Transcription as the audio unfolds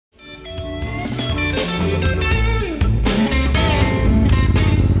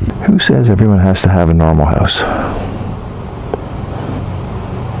Who says everyone has to have a normal house?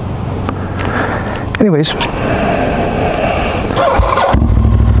 Anyways.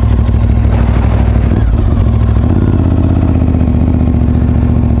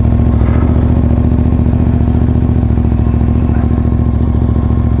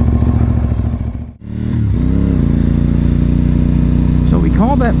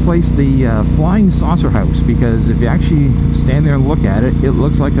 That place the Flying Saucer House, because if you actually stand there and look at it, it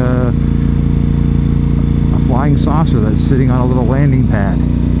looks like a flying saucer that's sitting on a little landing pad.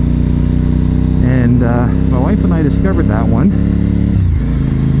 And my wife and I discovered that one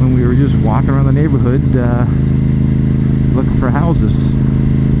when we were just walking around the neighborhood looking for houses,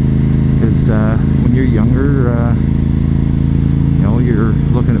 because when you're younger, you know, you're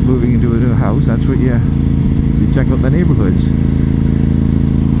looking at moving into a new house. That's what you check out the neighborhoods.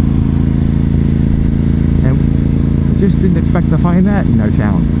 Just didn't expect to find that in our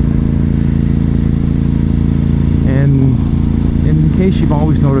town. And in case you've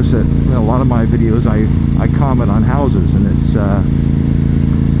always noticed that, you know, a lot of my videos I comment on houses, and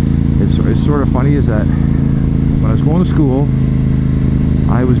it's sort of funny is that when I was going to school,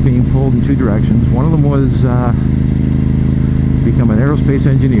 I was being pulled in two directions. One of them was become an aerospace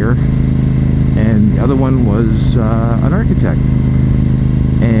engineer, and the other one was an architect.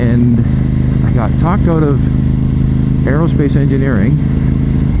 And I got talked out of aerospace engineering,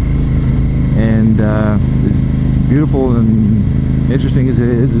 and as beautiful and interesting as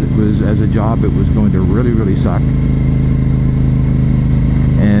it was as a job, it was going to really suck.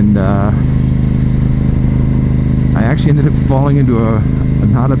 And I actually ended up falling into a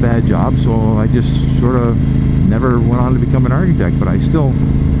not a bad job, so I just sort of never went on to become an architect, but I still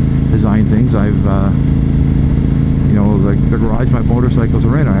design things. I've you know, the garage my motorcycles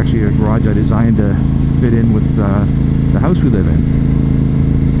are in are actually a garage I designed to fit in with the house we live in.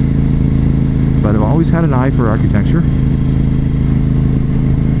 But I've always had an eye for architecture,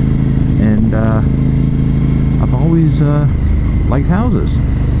 and I've always liked houses.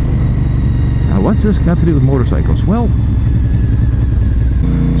 Now, what's this got to do with motorcycles? Well,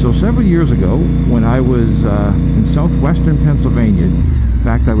 so several years ago, when I was in southwestern Pennsylvania, in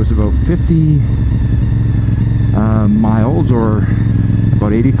fact I was about 50 miles, or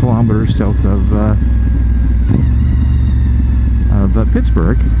about 80 kilometers south of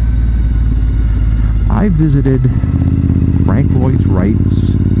Pittsburgh, I visited Frank Lloyd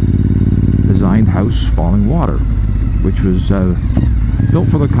Wright's designed house, Fallingwater, which was built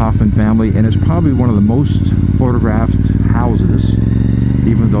for the Kaufman family, and it's probably one of the most photographed houses,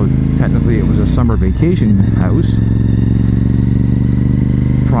 even though technically it was a summer vacation house,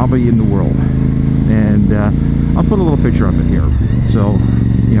 probably in the world. And I'll put a little picture up in here, so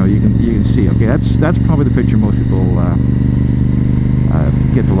you know, you can see. Okay, that's probably the picture most people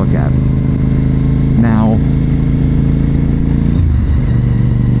get to look at. Now,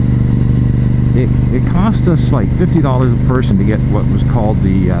 it cost us like $50 a person to get what was called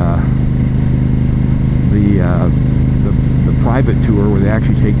the private tour, where they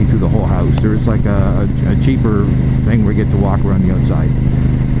actually take you through the whole house. There's like a cheaper thing where you get to walk around the outside,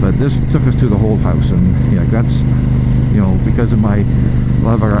 but this took us through the whole house, and you know, that's, you know, because of my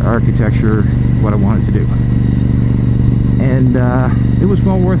love of architecture, what I wanted to do. And it was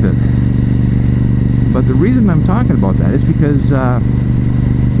well worth it. But the reason I'm talking about that is because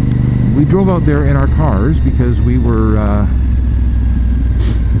we drove out there in our cars, because we were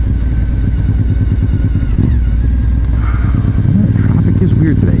traffic is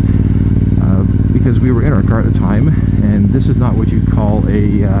weird today, because we were in our car at the time, and this is not what you call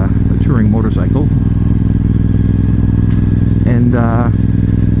a touring motorcycle. And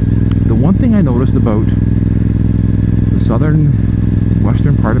the one thing I noticed about the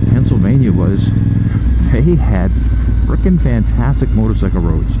western part of Pennsylvania was they had frickin' fantastic motorcycle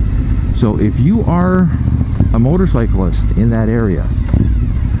roads. So if you are a motorcyclist in that area,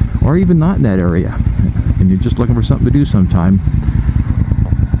 or even not in that area, and you're just looking for something to do sometime,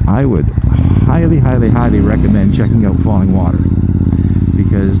 I would highly recommend checking out Fallingwater,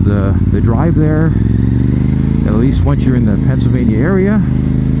 because the drive there, at least once you're in the Pennsylvania area,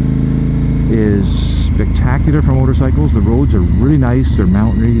 is spectacular for motorcycles. The roads are really nice, they're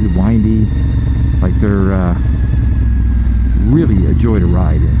mountainy, windy, like they're really a joy to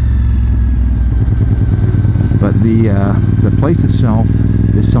ride in. But the place itself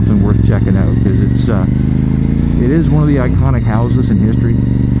is something worth checking out, because it is one of the iconic houses in history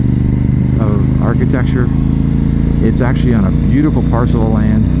of architecture. It's actually on a beautiful parcel of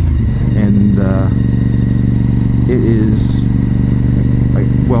land, and it is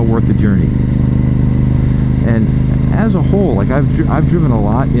well worth the journey. And as a whole, like I've driven a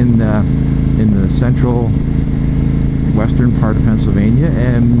lot in the central western part of Pennsylvania,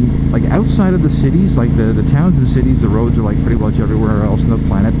 and like outside of the cities, like the towns and cities, the roads are like pretty much everywhere else on the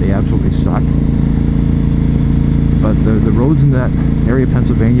planet. They absolutely suck. But the roads in that area of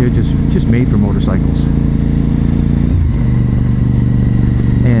Pennsylvania are just made for motorcycles.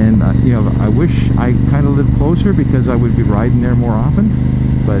 And you know, I wish I kind of lived closer because I would be riding there more often.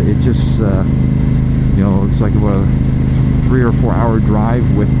 But it just you know, it's like about a 3 or 4 hour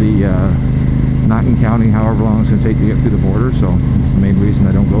drive with the not counting however long it's going to take to get through the border. So it's the main reason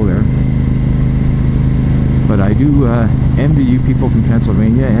I don't go there. But I do envy you people from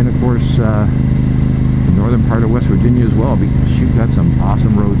Pennsylvania, and of course the northern part of West Virginia as well, because you've got some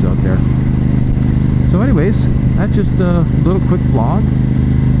awesome roads out there. So anyways, that's just a little quick vlog.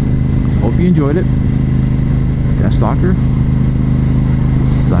 Hope you enjoyed it. DeathsStalker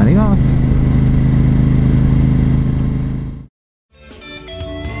signing off.